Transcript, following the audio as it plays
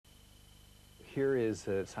Here is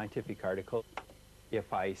a scientific article.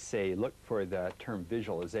 If I say, look for the term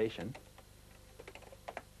visualization,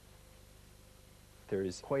 there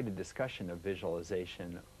is quite a discussion of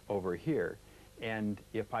visualization over here. And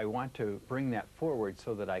if I want to bring that forward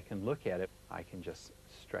so that I can look at it, I can just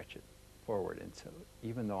stretch it forward. And so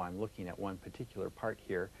even though I'm looking at one particular part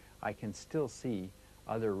here, I can still see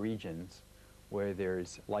other regions where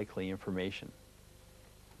there's likely information.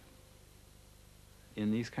 In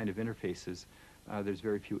these kind of interfaces, there's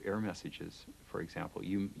very few error messages, for example.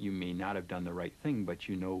 You may not have done the right thing, but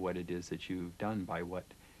you know what it is that you've done by what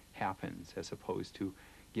happens, as opposed to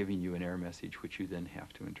giving you an error message which you then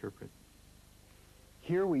have to interpret.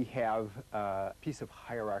 Here we have a piece of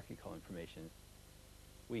hierarchical information.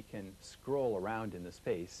 We can scroll around in the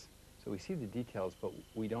space, so we see the details, but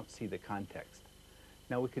we don't see the context.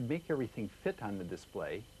 Now we could make everything fit on the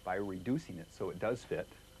display by reducing it so it does fit.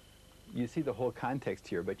 You see the whole context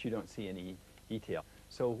here, but you don't see any detail.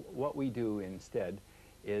 So what we do instead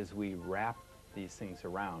is we wrap these things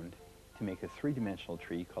around to make a three-dimensional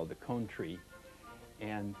tree called the cone tree,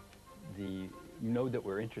 and the node that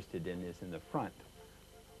we're interested in is in the front.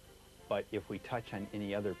 But if we touch on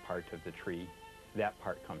any other part of the tree, that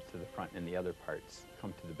part comes to the front and the other parts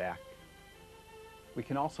come to the back. We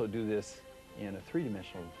can also do this in a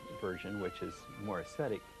three-dimensional version, which is more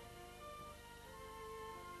aesthetic.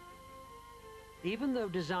 Even though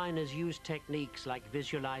designers use techniques like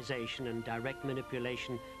visualization and direct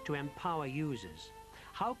manipulation to empower users,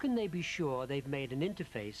 how can they be sure they've made an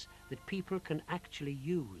interface that people can actually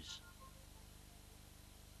use?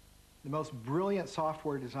 The most brilliant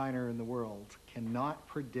software designer in the world cannot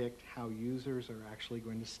predict how users are actually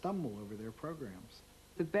going to stumble over their programs.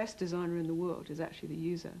 The best designer in the world is actually the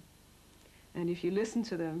user. And if you listen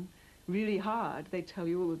to them really hard, they tell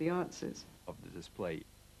you all of the answers. Of the display.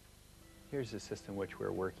 Here's a system which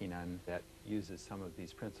we're working on that uses some of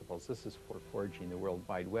these principles. This is for forging the World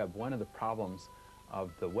Wide Web. One of the problems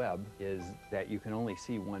of the web is that you can only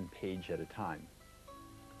see one page at a time.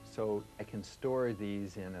 So I can store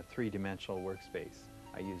these in a three-dimensional workspace.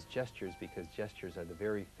 I use gestures because gestures are the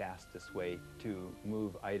very fastest way to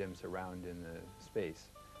move items around in the space.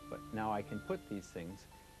 But now I can put these things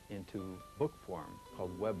into book form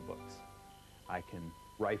called web books. I can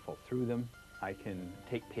rifle through them. I can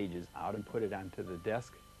take pages out and put it onto the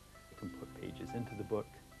desk. I can put pages into the book.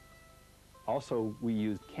 Also, we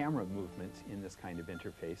use camera movements in this kind of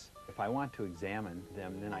interface. If I want to examine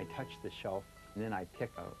them, then I touch the shelf, and then I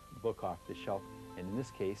pick a book off the shelf. And in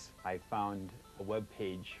this case, I found a web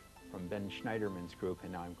page from Ben Schneiderman's group,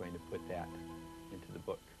 and now I'm going to put that into the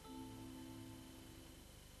book.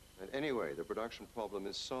 And anyway, the production problem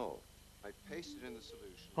is solved. I pasted in the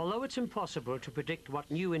solution. Although it's impossible to predict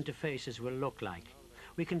what new interfaces will look like,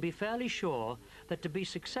 we can be fairly sure that to be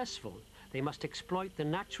successful, they must exploit the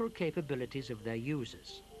natural capabilities of their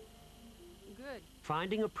users. Good.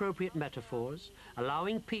 Finding appropriate metaphors,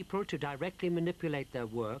 allowing people to directly manipulate their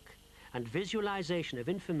work, and visualization of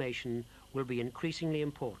information will be increasingly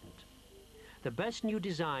important. The best new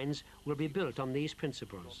designs will be built on these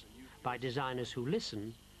principles by designers who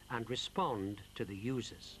listen and respond to the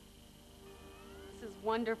users. This is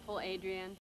wonderful, Adrian.